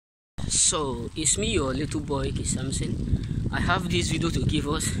So it's me, your little boy Kid Samson. I have this video to give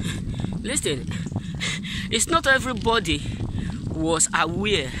us. Listen, it's not everybody was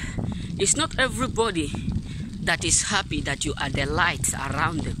aware. It's not everybody that is happy that you are the light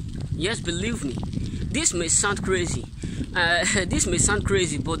around them. Yes, believe me. This may sound crazy.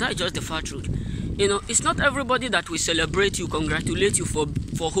 But that's just the far truth. You know, it's not everybody that will celebrate you, congratulate you for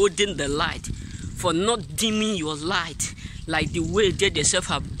holding the light, for not dimming your light like the way they themselves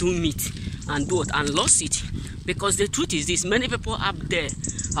have done it and lost it. Because the truth is this: many people up there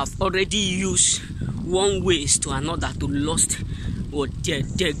have already used one ways to another to lost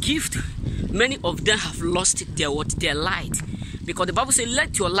their gift. Many of them have lost their light, because the Bible says,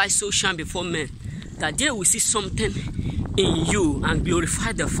 "Let your light so shine before men, that they will see something in you and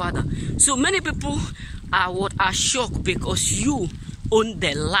glorify the Father." So many people are shocked because you own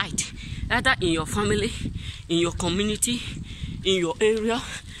the light, either in your family, in your community, in your area,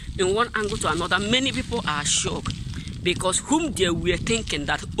 in one angle to another. Many people are shocked because whom they were thinking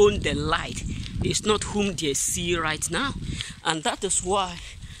that own the light is not whom they see right now. And that is why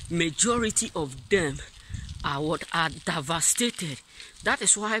majority of them are devastated. That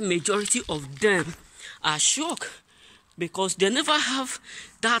is why majority of them are shocked, because they never have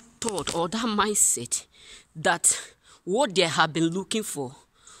that thought or that mindset that what they have been looking for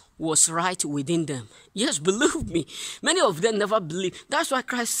was right within them. Yes, believe me, many of them never believe. That's why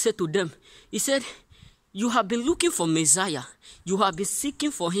Christ said to them, he said, "You have been looking for Messiah, you have been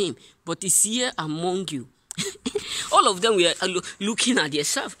seeking for him, but he's here among you." All of them were looking at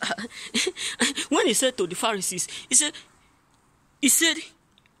themselves. When he said to the Pharisees, he said,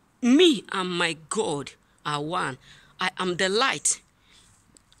 "Me and my God are one. I am the light.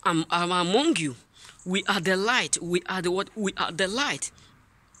 I'm among you. We are the light. We are the what? We are the light."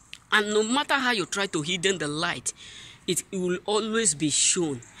 And no matter how you try to hidden the light, it will always be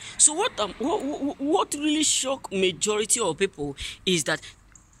shown. So what really shocked majority of people is that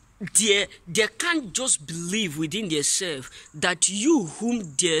they can't just believe within themselves that you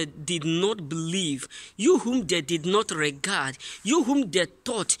whom they did not believe, you whom they did not regard, you whom they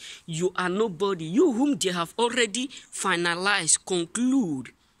thought you are nobody, you whom they have already finalized,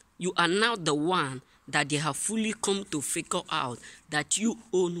 conclude, you are now the one that they have fully come to figure out that you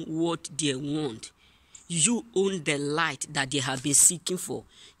own what they want. You own the light that they have been seeking for.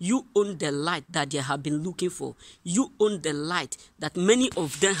 You own the light that they have been looking for. You own the light that many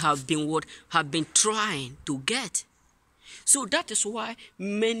of them have been trying to get. So that is why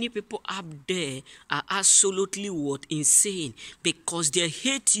many people up there are absolutely insane, because they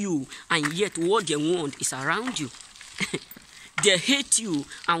hate you and yet what they want is around you. They hate you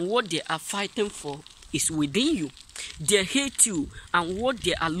and what they are fighting for is within you. They hate you and what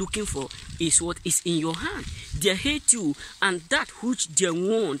they are looking for is what is in your hand. They hate you and that which they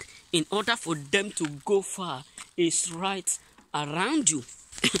want in order for them to go far is right around you.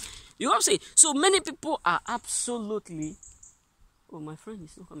 You know what I'm saying? So many people are absolutely... Oh, my friend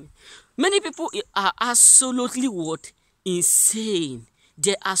is not coming. Many people are absolutely insane.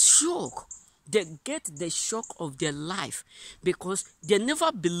 They are shocked. They get the shock of their life because they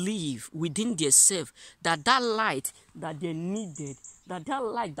never believe within themselves that light that they needed, that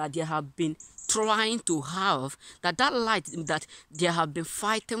light that they have been trying to have, that light that they have been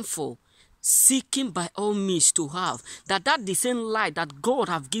fighting for, seeking by all means to have, that the same light that God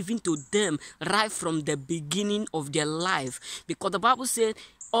have given to them right from the beginning of their life. Because the Bible said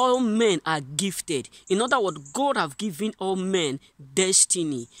all men are gifted. In other words, God have given all men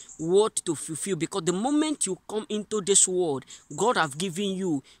destiny, what to fulfill. Because the moment you come into this world, God have given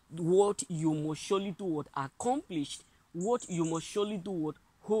you what you must surely do, accomplish, what you must surely do,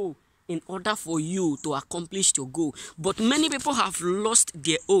 hold, in order for you to accomplish your goal. But many people have lost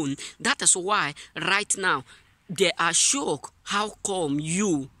their own. That is why right now they are shocked. How come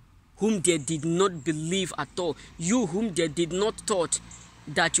you, whom they did not believe at all, you whom they did not thought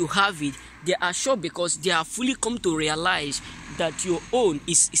that you have it, they are sure because they have fully come to realize that your own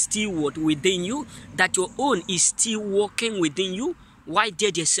is still within you, that your own is still working within you. Why they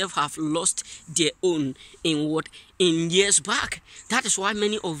themselves have lost their own in years back. That is why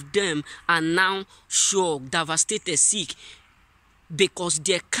many of them are now shocked, devastated, sick, because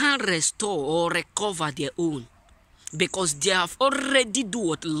they can't restore or recover their own, because they have already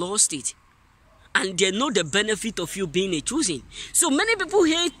lost it. And they know the benefit of you being a choosing. So many people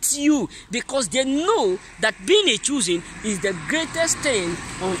hate you because they know that being a choosing is the greatest thing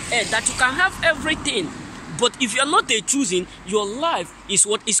on earth, that you can have everything. But if you're not a choosing, your life is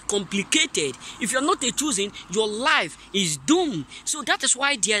complicated. If you're not a choosing, your life is doomed. So that is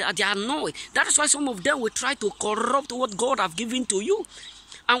why they are annoyed. That is why some of them will try to corrupt what God have given to you.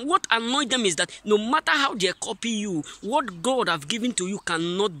 And what annoys them is that no matter how they copy you, what God have given to you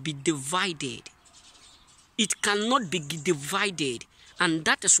cannot be divided. It cannot be divided. And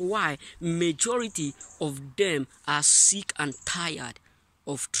that is why majority of them are sick and tired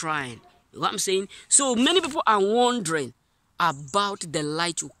of trying. You know what I'm saying? So many people are wondering about the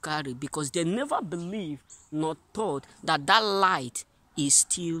light you carry because they never believe nor thought that that light is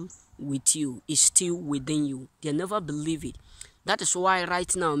still with you, is still within you. They never believe it. That is why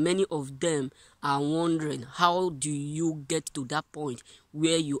right now many of them are wondering, how do you get to that point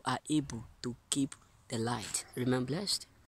where you are able to keep the light? Remain blessed.